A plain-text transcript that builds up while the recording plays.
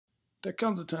There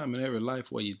comes a time in every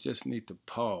life where you just need to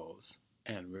pause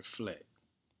and reflect.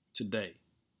 Today,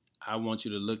 I want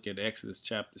you to look at Exodus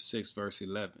chapter 6, verse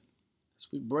 11, as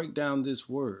we break down this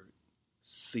word,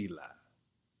 Selah.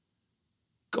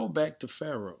 Go back to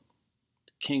Pharaoh,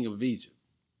 the king of Egypt,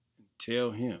 and tell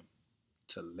him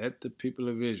to let the people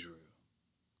of Israel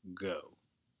go.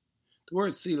 The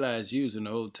word Selah is used in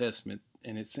the Old Testament,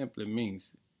 and it simply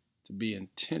means to be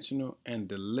intentional and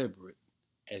deliberate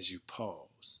as you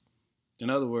pause. In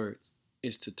other words,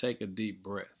 it's to take a deep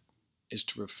breath. It's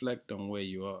to reflect on where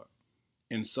you are.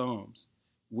 In Psalms,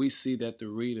 we see that the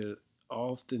reader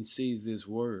often sees this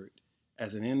word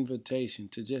as an invitation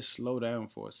to just slow down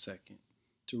for a second,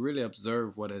 to really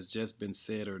observe what has just been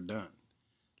said or done.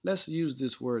 Let's use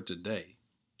this word today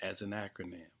as an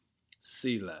acronym.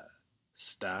 Selah.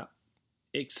 Stop,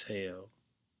 exhale,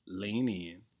 lean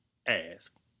in,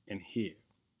 ask, and hear.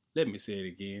 Let me say it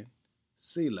again.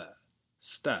 Selah.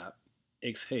 Stop,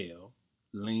 exhale,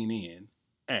 lean in,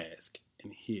 ask,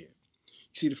 and hear.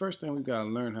 You see, the first thing we've got to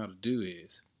learn how to do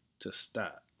is to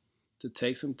stop, to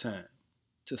take some time,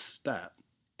 to stop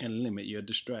and limit your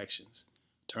distractions.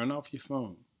 Turn off your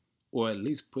phone, or at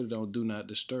least put it on Do Not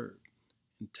Disturb,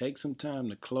 and take some time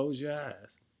to close your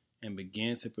eyes and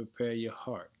begin to prepare your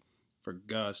heart for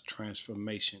God's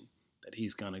transformation that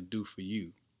He's going to do for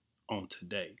you on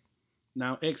today.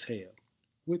 Now exhale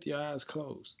with your eyes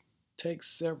closed. Take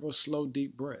several slow,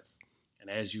 deep breaths, and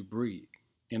as you breathe,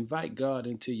 invite God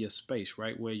into your space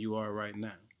right where you are right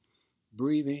now.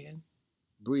 Breathe in,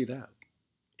 breathe out.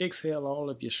 Exhale all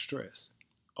of your stress,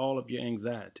 all of your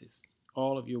anxieties,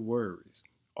 all of your worries,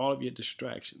 all of your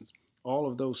distractions, all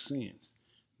of those sins.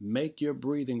 Make your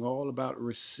breathing all about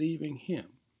receiving Him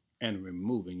and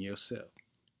removing yourself.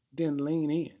 Then lean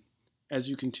in. As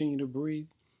you continue to breathe,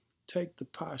 take the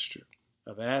posture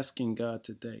of asking God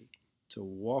today to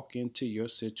walk into your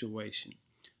situation.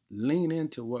 Lean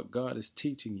into what God is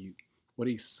teaching you, what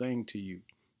He's saying to you,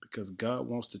 because God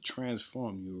wants to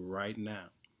transform you right now.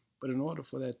 But in order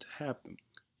for that to happen,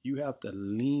 you have to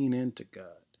lean into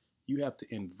God. You have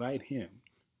to invite Him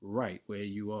right where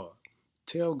you are.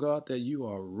 Tell God that you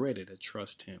are ready to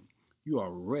trust Him. You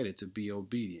are ready to be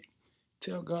obedient.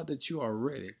 Tell God that you are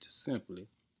ready to simply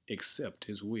accept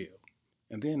His will.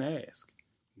 And then ask,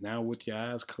 now with your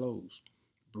eyes closed,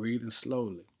 breathing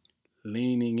slowly,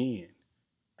 leaning in.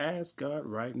 Ask God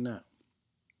right now,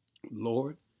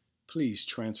 Lord, please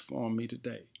transform me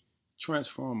today.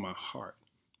 Transform my heart,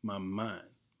 my mind,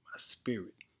 my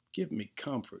spirit. Give me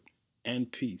comfort and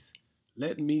peace.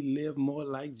 Let me live more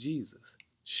like Jesus.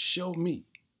 Show me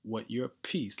what your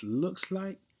peace looks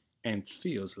like and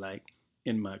feels like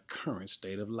in my current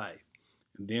state of life.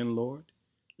 And then, Lord,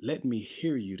 let me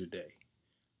hear you today.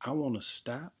 I want to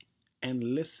stop and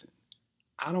listen.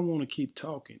 I don't want to keep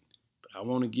talking, but I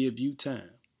want to give you time,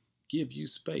 give you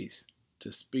space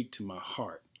to speak to my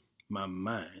heart, my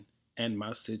mind, and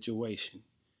my situation.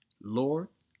 Lord,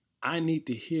 I need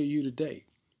to hear you today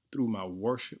through my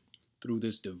worship, through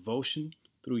this devotion,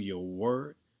 through your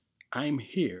word. I'm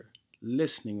here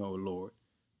listening, oh Lord,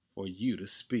 for you to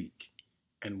speak.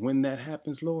 And when that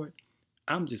happens, Lord,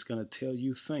 I'm just going to tell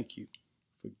you thank you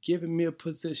for giving me a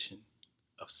position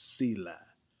of Selah,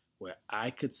 where I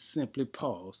could simply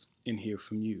pause and hear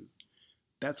from you.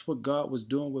 That's what God was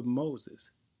doing with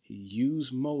Moses. He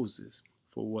used Moses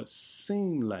for what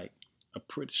seemed like a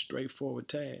pretty straightforward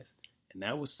task, and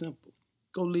that was simple.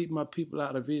 Go lead my people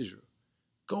out of Israel.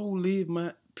 Go lead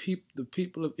the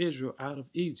people of Israel out of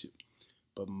Egypt.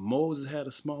 But Moses had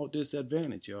a small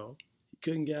disadvantage, y'all. He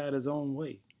couldn't get out of his own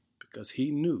way because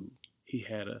he knew he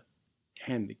had a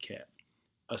handicap,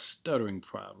 a stuttering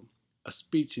problem, a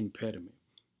speech impediment.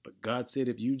 But God said,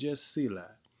 if you just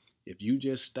Selah, if you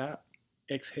just stop,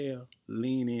 exhale,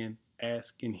 lean in,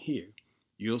 ask, and hear,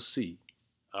 you'll see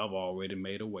I've already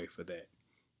made a way for that.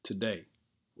 Today,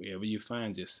 wherever you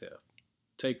find yourself,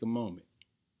 take a moment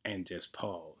and just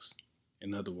pause.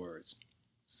 In other words,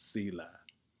 Selah.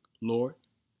 Lord,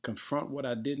 confront what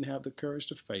I didn't have the courage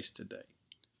to face today.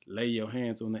 Lay your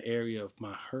hands on the area of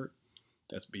my hurt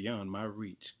that's beyond my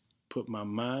reach. Put my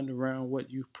mind around what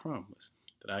you've promised,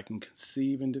 that I can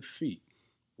conceive and defeat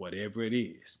whatever it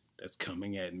is that's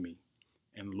coming at me.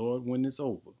 And Lord, when it's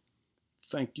over,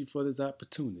 thank you for this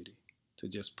opportunity to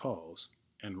just pause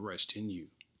and rest in you.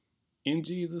 In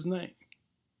Jesus' name,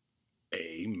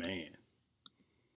 amen.